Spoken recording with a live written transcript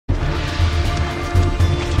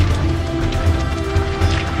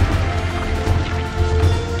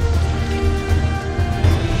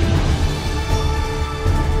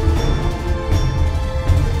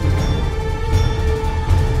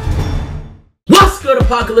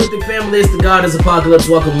apocalyptic family? It's the God is Apocalypse.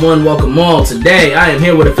 Welcome one, welcome all. Today I am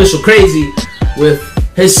here with official Krazee with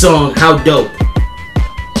his song How Dope.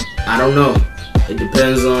 I don't know. It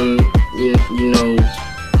depends on you know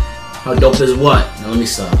how dope is what. Now, let me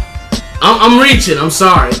stop. I'm reaching. I'm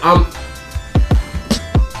sorry. I'm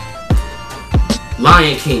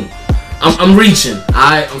Lion King. I'm reaching.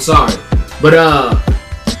 I'm sorry. But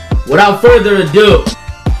without further ado,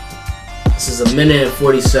 this is 1 minute and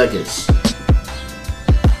 40 seconds.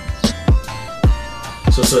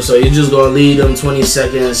 So you're just gonna leave them 20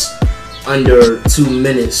 seconds under 2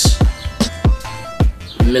 minutes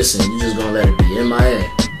missing. You're just gonna let it be MIA.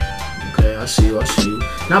 Okay, I see you.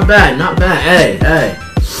 Not bad. Hey.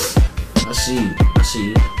 I see you.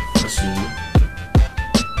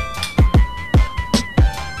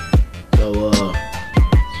 So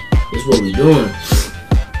this is what we doing.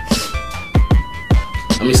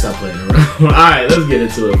 Let me stop playing around. Alright, let's get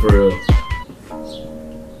into it for real.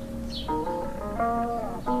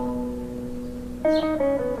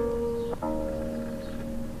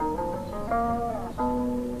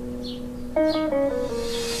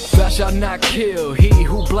 Thou shalt not kill, he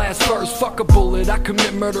who blasts first. Fuck a bullet, I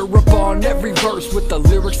commit murder up on every verse. With the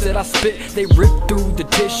lyrics that I spit, they rip through the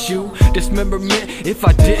tissue. Dismemberment if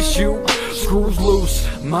I dish you. Screws loose,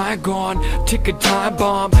 mind gone, tick a time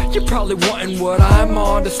bomb. You're probably wanting what I'm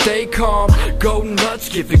on to stay calm. Go nuts,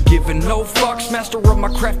 giving no fucks. Master of my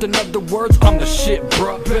craft, in other words, I'm the shit,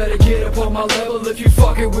 bruh. Better get up on my level if you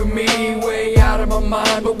fucking with me. Way out of my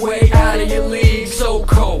mind, but way out of your league. So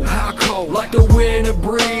cold, how cold, like the winter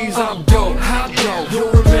breeze. I'm dope, how dope,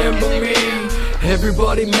 you'll remember me.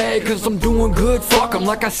 Everybody mad cause I'm doing good, fuck 'em.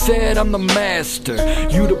 Like I said, I'm the master,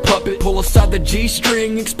 you the puppet. Pull aside the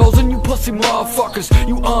G-string, exposing you pussy motherfuckers.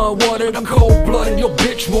 You unwanted, I'm cold-blooded, your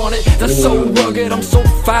bitch want it. That's so rugged, I'm so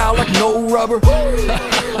foul like no rubber.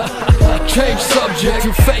 Change subject,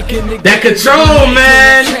 you faking it. That control,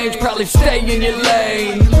 man. Change, probably stay in your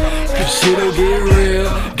lane. Cause shit'll get real.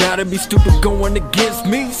 Gotta be stupid going against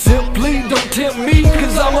me. Simply don't tempt me,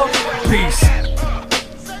 cause I'm a beast.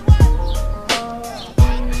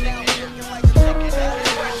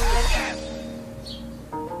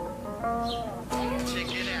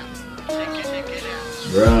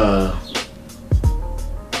 Bruh.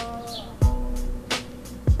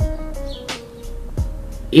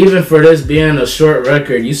 Even for this being a short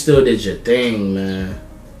record, you still did your thing, man.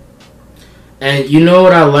 And you know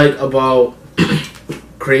what I like about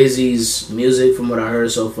Krazee's music from what I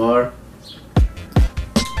heard so far?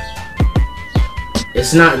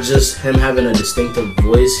 It's not just him having a distinctive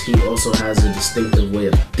voice, he also has a distinctive way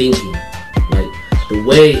of thinking. Like, the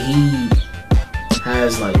way he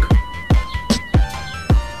has, like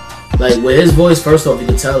with his voice, first off, you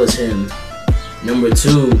can tell it's him. Number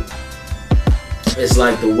two, it's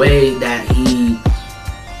like the way that he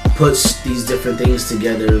puts these different things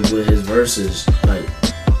together with his verses, like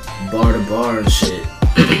bar to bar and shit.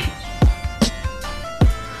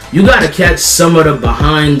 You gotta catch some of the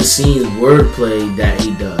behind the scenes wordplay that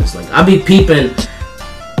he does. Like, I be peeping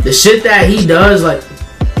the shit that he does. Like,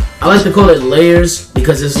 I like to call it layers,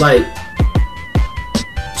 because it's like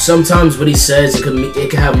sometimes what he says, it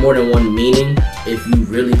can have more than one meaning if you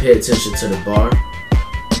really pay attention to the bar.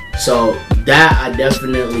 So that I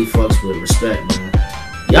definitely fucks with. Respect, man.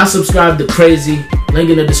 Y'all subscribe to Krazee. Link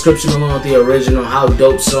in the description along with the original How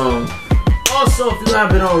Dope song. Also, if you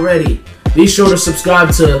haven't already, be sure to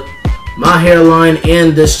subscribe to my hairline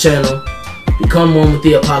and this channel. Become one with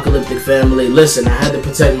the apocalyptic family. Listen, I had to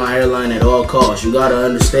protect my hairline at all costs. You gotta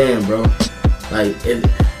understand, bro. Like,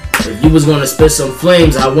 if you was gonna spit some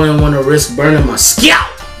flames, I wouldn't want to risk burning my scalp.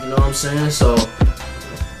 You know what I'm saying? So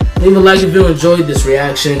leave a like if you enjoyed this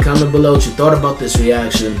reaction. Comment below what you thought about this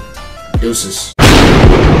reaction. Deuces.